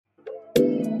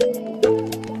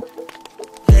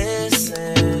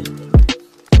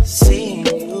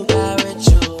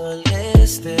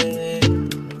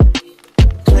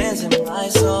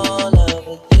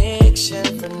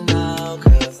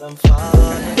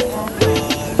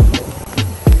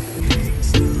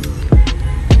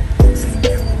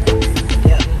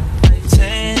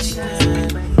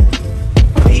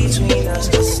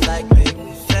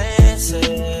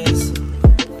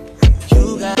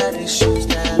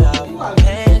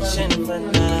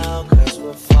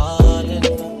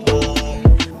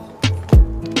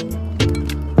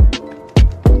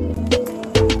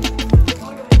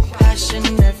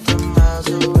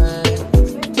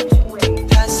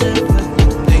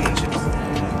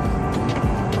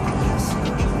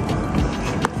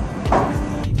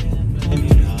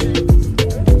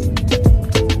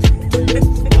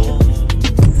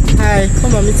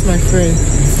My friend.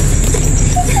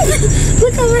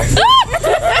 Look at her.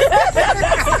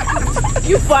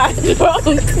 You far drunk.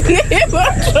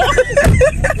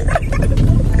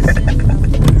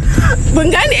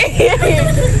 Bungani.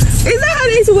 Is that how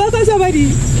they used to welcome somebody?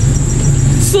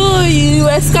 So you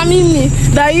were scamming me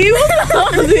that you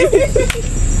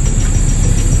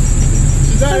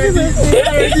already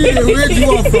waved you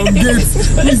off from gates.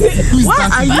 Why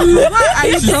are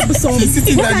you troublesome? She's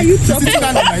sitting down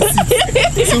on my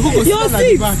seat. So who goes your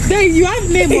seat? Then you have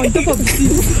name on top of the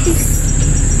seat.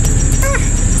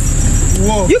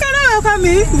 Whoa. You cannot welcome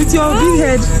me with your big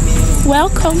head.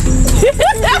 Welcome.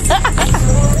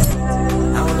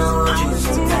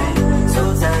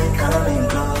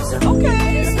 Okay.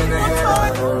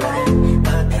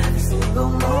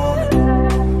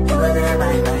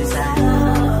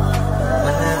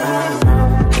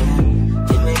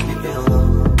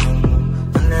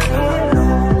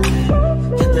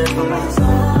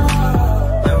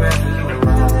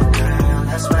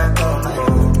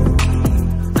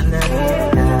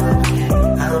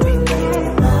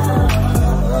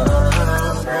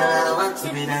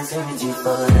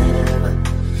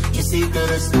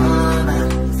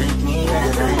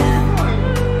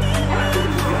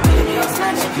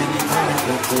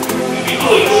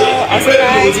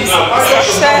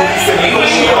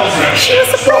 She was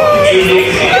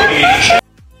surprised.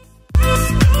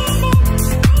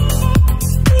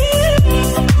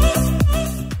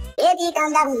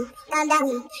 Calm down.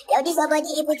 Yo, this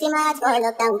body, you put him out for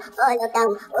lockdown.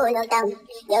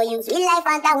 Yo, you sweet life,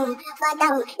 phantom. If I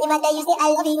tell you say I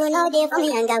love you, you know they for me,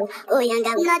 young girl. Oh, young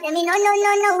girl. Not tell me no.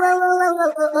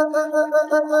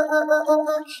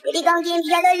 Baby, gon' give me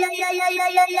a lo.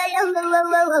 Tell me like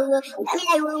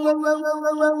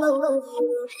whoa.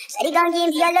 Shawty gon' give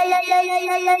me a lo.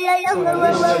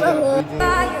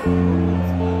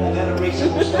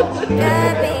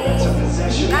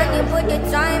 Can you put the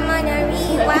time on a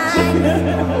rewind?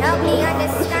 Help me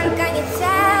understand, can you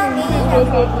tell me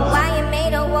why you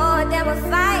made a war that we're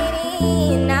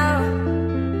fighting now?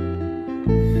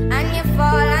 And you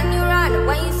fall and you run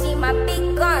when you see my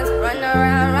big guns. Run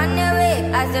around, run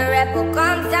away as the rebel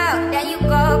comes out. Then you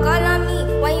call on me,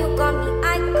 when you call me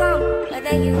I come. But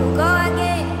then you go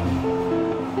again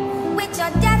with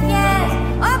your deaf ears.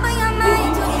 Open your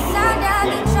mind to the sound of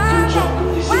the trumpet.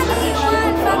 What do you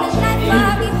want from the night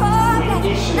for me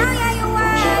hopeless? Now yeah you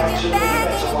want, you're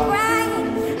begging and crying.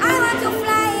 I want to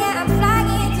fly, yeah I'm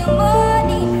flying to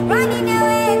morning. Running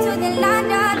away to the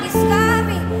land of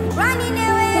discovery. Running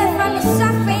away from the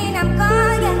suffering I'm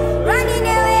gone, yeah. Running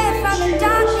away from the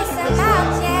darkness I'm out,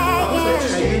 yeah.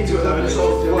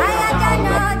 I don't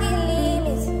know the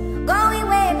limits. Going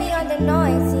way beyond the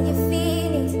noise in your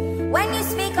feelings. When you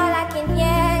speak all I can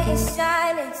hear is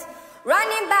silence.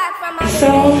 Running back from all So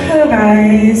hello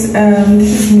guys,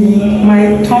 this is me.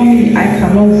 My tummy I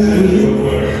cannot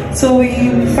breathe. So we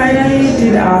finally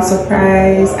did our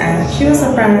surprise and she was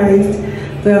surprised.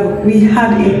 Well, we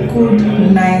had a good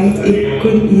night, a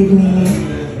good evening,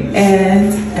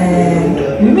 and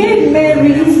we made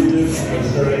merry.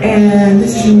 And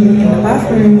this is me in the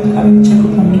bathroom coming to check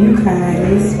up on you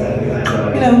guys.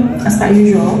 You know, as per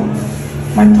usual,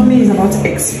 my tummy is about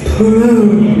to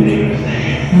explode.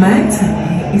 My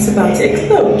tummy is about to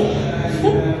explode.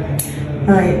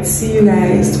 Alright, see you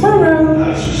guys tomorrow.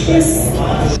 Yes.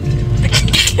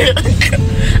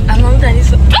 I'm on that.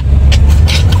 It's not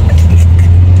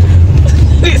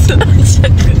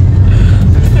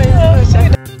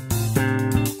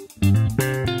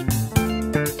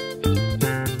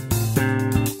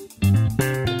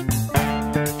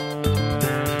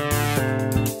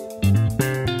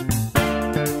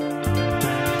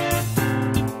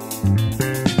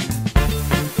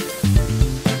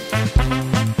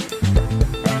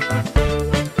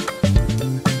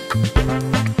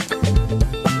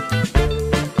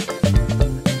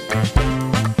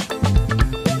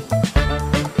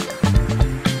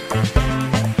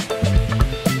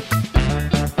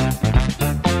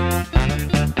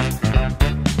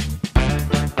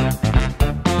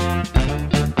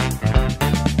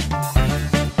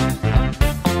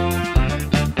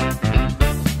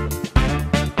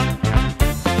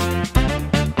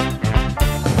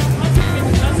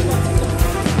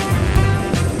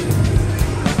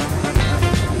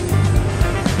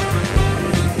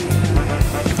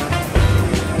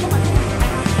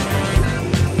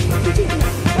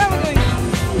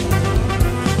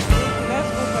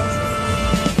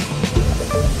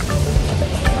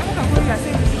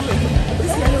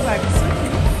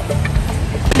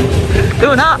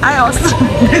Do not I also.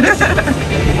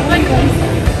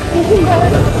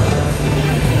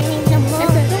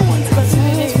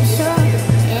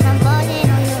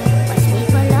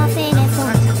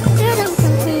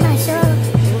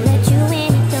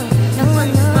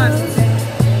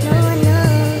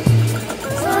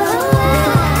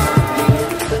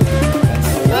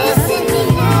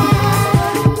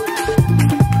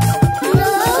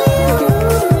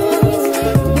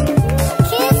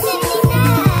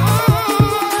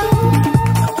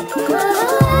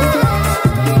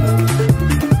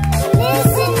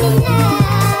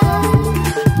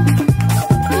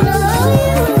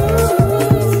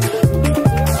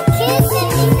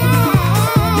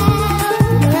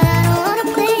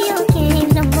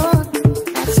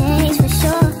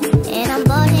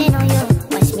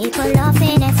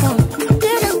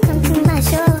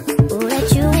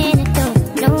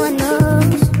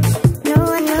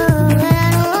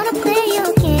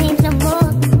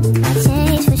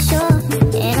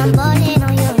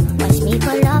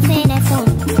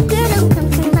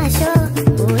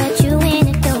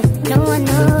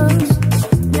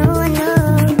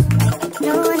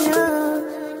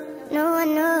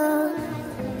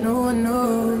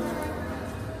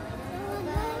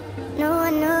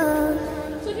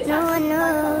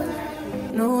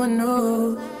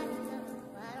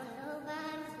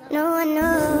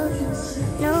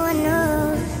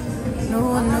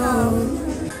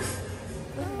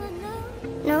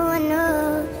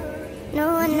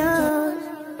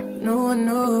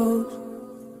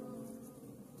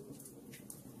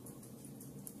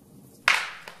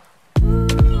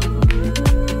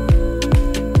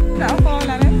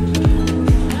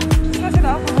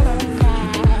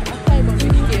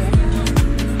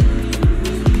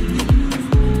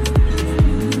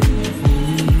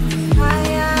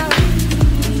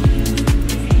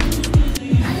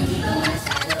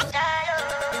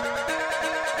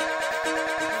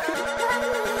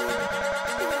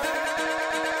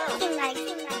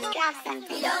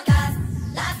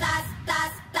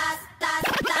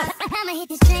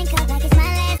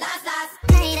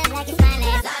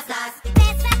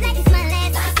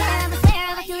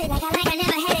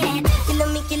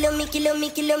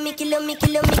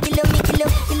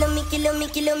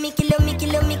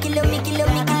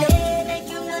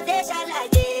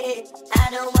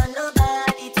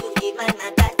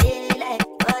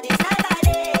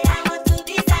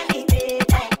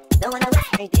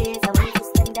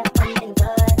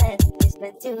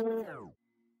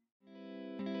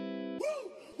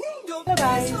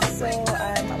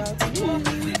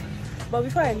 But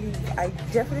before I leave, I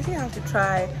definitely have to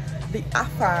try the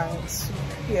Afang soup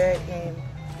here in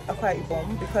Akwa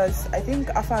Ibom because I think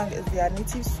Afang is their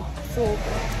native soup. So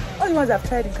all the ones I've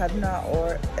tried in Kaduna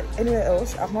or anywhere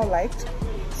else, I've not liked.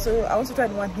 So I want to try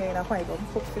the one here in Akwa Ibom.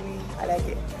 Hopefully I like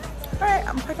it. Alright,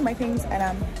 I'm packing my things and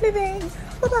I'm leaving.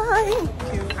 Bye bye.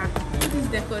 This is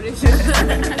decoration.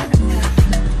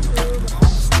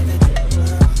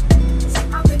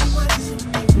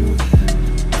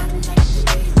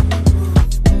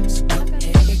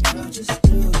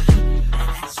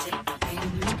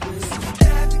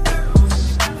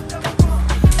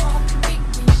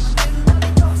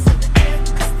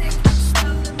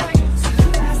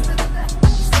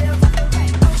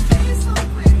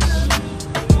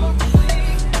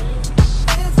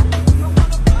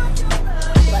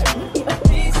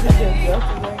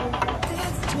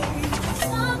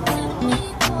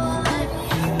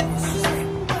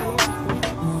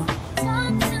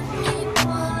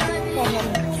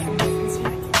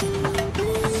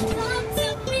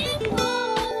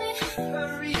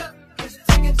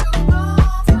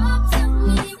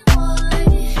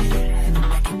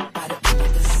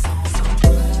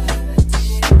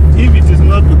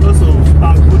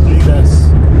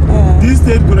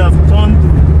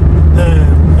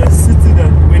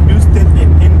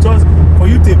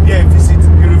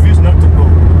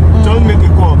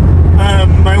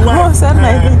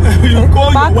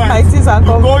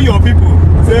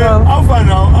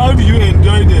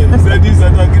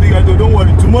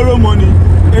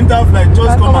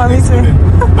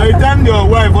 By the time your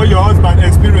wife or your husband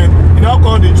experience, you now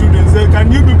call the children, say,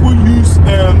 can you people use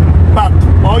pack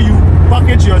or you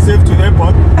package yourself to the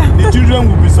airport? The children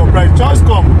will be surprised. Just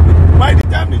come. By the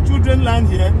time the children land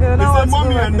here, they say,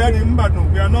 mommy and daddy,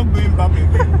 we are not going back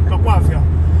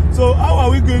again. So how are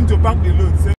we going to pack the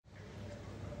load? Say,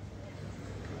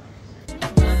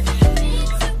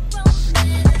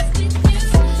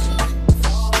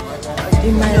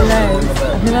 in my life,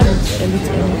 I've never been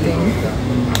to anything.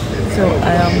 So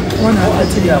I am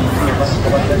 130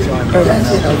 early. I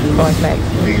was like,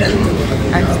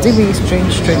 and it's really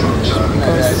strange because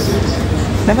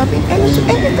never been able to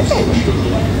anything.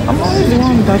 I'm always the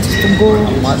one that is to go.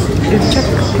 The check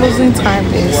closing time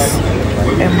is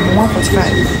 1:45.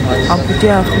 I'll be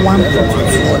there at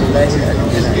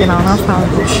 1:42. Then I'll have to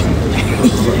rush.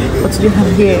 But today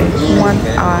I'm here 1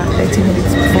 hour 30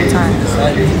 minutes before time.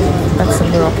 That's a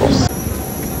miracle.